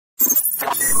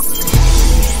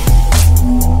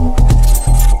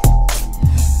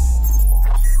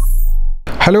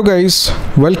Hello guys,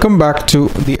 welcome back to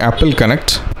the Apple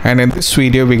Connect, and in this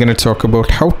video we're going to talk about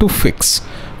how to fix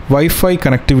Wi-Fi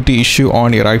connectivity issue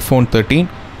on your iPhone 13,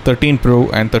 13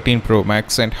 Pro and 13 Pro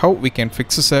Max, and how we can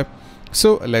fix this up.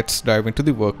 So let's dive into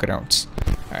the workarounds.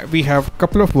 We have a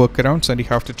couple of workarounds and you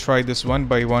have to try this one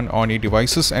by one on your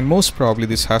devices, and most probably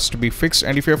this has to be fixed.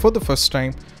 And if you're for the first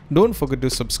time, don't forget to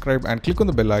subscribe and click on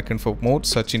the bell icon for more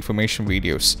such information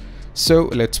videos. So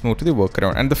let's move to the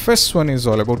workaround, and the first one is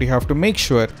all about you have to make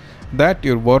sure that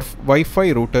your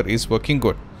Wi-Fi router is working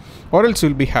good, or else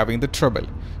you'll be having the trouble.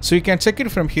 So you can check it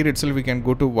from here itself. We can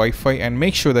go to Wi-Fi and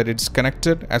make sure that it's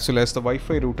connected, as well as the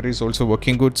Wi-Fi router is also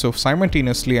working good. So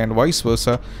simultaneously and vice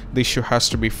versa, the issue has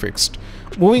to be fixed.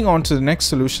 Moving on to the next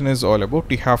solution is all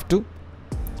about you have to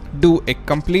do a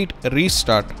complete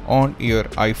restart on your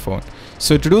iPhone.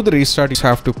 So to do the restart, you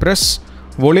have to press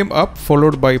volume up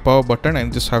followed by power button,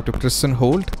 and just have to press and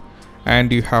hold,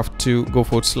 and you have to go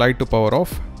for slide to power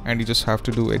off, and you just have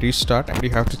to do a restart, and you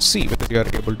have to see whether you are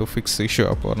able to fix the issue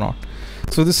up or not.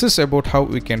 So this is about how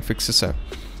we can fix this up.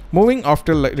 Moving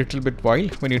after a little bit while,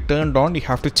 when you turned on, you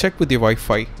have to check with your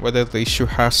Wi-Fi whether the issue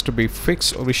has to be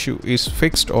fixed or issue is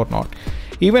fixed or not.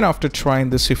 Even after trying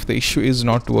this, if the issue is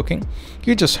not working,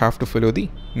 you just have to follow the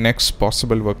next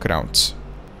possible workarounds.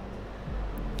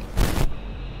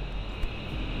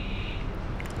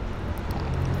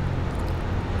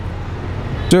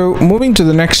 So moving to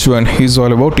the next one is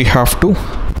all about you have to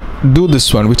do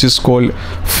this one, which is called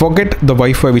forget the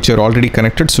Wi-Fi which are already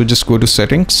connected. So just go to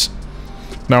settings.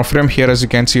 Now from here, as you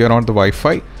can see, you're on the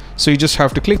Wi-Fi, so you just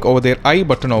have to click over there, I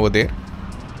button over there,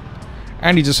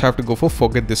 and you just have to go for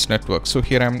forget this network. So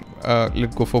here I'm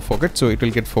let's go for forget, so it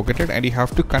will get forgetted, and you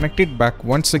have to connect it back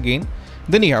once again.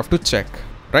 Then you have to check,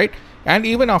 right? And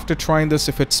even after trying this,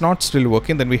 if it's not still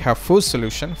working, then we have fourth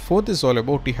solution. Fourth is all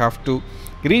about you have to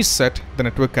reset the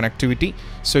network connectivity.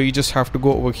 So you just have to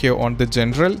go over here on the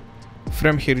general.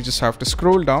 From here you just have to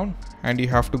scroll down, and you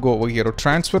have to go over here or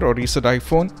transfer or reset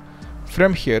iPhone.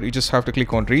 From here you just have to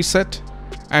click on reset,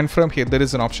 and from here there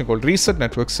is an option called reset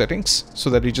network settings,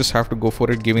 so that you just have to go for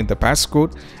it, giving the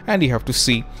passcode, and you have to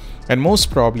see, and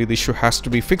most probably the issue has to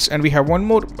be fixed. And we have one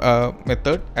more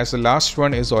method as the last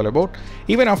one is all about,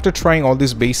 even after trying all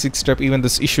this basic step, even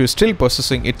this issue is still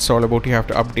processing, it's all about you have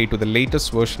to update to the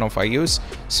latest version of iOS.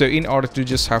 So in order to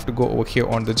just have to go over here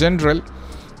on the general.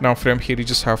 Now from here you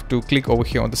just have to click over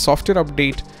here on the software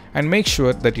update and make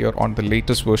sure that you're on the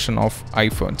latest version of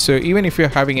iPhone. So even if you're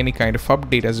having any kind of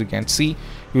update, as you can see,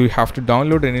 you have to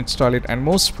download and install it, and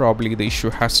most probably the issue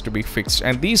has to be fixed.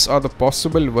 And these are the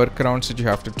possible workarounds that you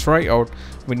have to try out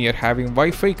when you're having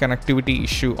Wi-Fi connectivity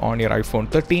issue on your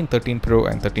iPhone 13, 13 Pro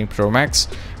and 13 Pro Max.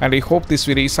 And I hope this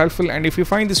video is helpful, and if you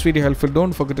find this video helpful,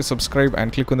 don't forget to subscribe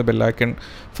and click on the bell icon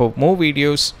for more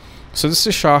videos. So this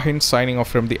is Shahin signing off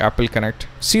from the Apple Connect.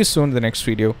 See you soon in the next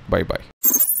video. Bye bye.